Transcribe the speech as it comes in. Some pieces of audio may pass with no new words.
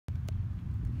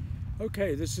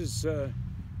Okay, this is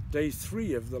day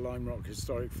 3 of the Lime Rock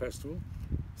Historic Festival.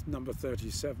 It's number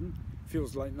 37.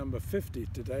 Feels like number 50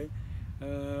 today.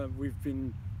 We've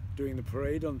been doing the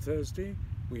parade on Thursday.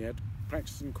 We had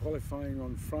practice and qualifying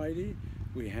on Friday.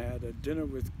 We had a dinner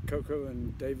with Coco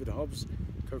and David Hobbs,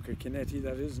 Coco Chinetti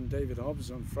that is, and David Hobbs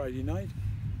on Friday night.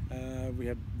 We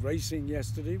had racing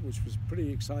yesterday, which was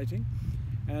pretty exciting.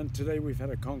 And today we've had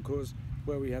a concours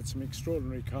where we had some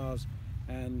extraordinary cars,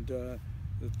 and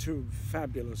the two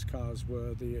fabulous cars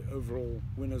were the overall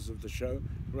winners of the show,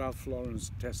 Ralph Lauren's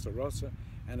Testarossa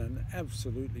and an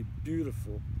absolutely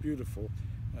beautiful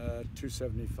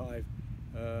 275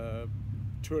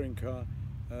 touring car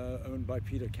owned by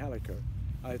Peter Calico.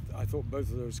 I thought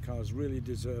both of those cars really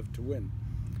deserved to win.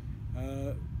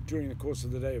 During the course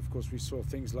of the day, of course, we saw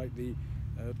things like the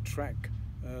tracked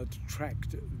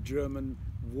German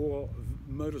war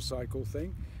motorcycle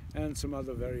thing and some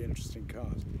other very interesting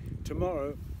cars.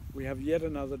 Tomorrow we have yet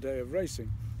another day of racing,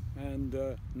 and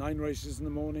 9 races in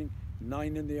the morning,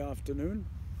 9 in the afternoon,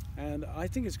 and I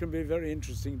think it's going to be a very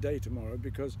interesting day tomorrow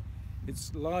because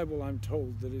it's liable, I'm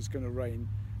told, that it's going to rain.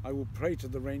 I will pray to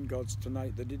the rain gods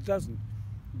tonight that it doesn't,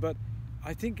 but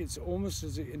I think it's almost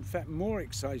as, in fact, more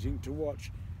exciting to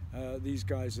watch these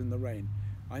guys in the rain.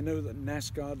 I know that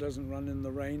NASCAR doesn't run in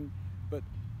the rain, but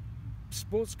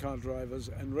sports car drivers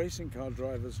and racing car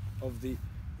drivers of the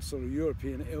sort of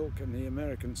European ilk and the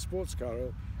American sports car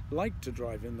ilk like to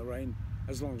drive in the rain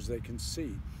as long as they can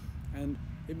see, and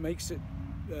it makes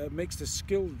the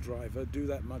skilled driver do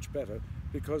that much better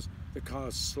because the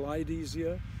cars slide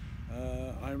easier.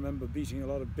 I remember beating a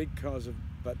lot of big cars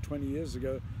about 20 years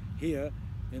ago here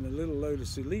in a little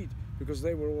Lotus Elite because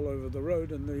they were all over the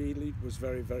road, and the Elite was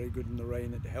very, very good in the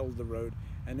rain. It held the road,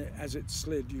 and as it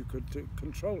slid you could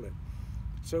control it.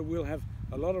 So we'll have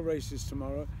a lot of races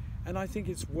tomorrow, and I think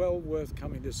it's well worth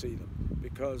coming to see them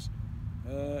because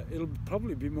it'll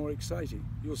probably be more exciting.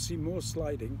 You'll see more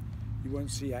sliding. You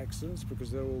won't see accidents because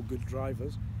they're all good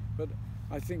drivers, but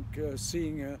I think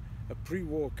seeing a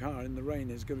pre-war car in the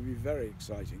rain is going to be very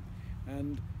exciting,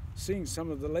 and seeing some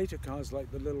of the later cars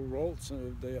like the little Rolls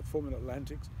and the Formula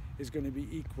Atlantics is going to be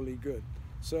equally good.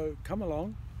 So come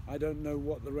along. I don't know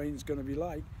what the rain's going to be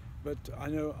like, but I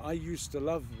know I used to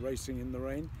love racing in the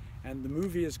rain, and the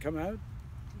movie has come out.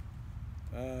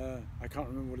 I can't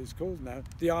remember what it's called now,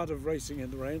 The Art of Racing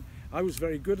in the Rain. I was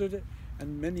very good at it,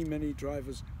 and many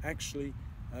drivers actually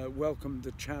welcomed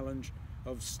the challenge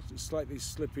of slightly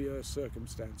slippier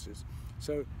circumstances.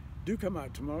 So do come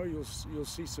out tomorrow. You'll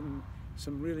see some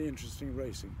really interesting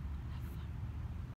racing.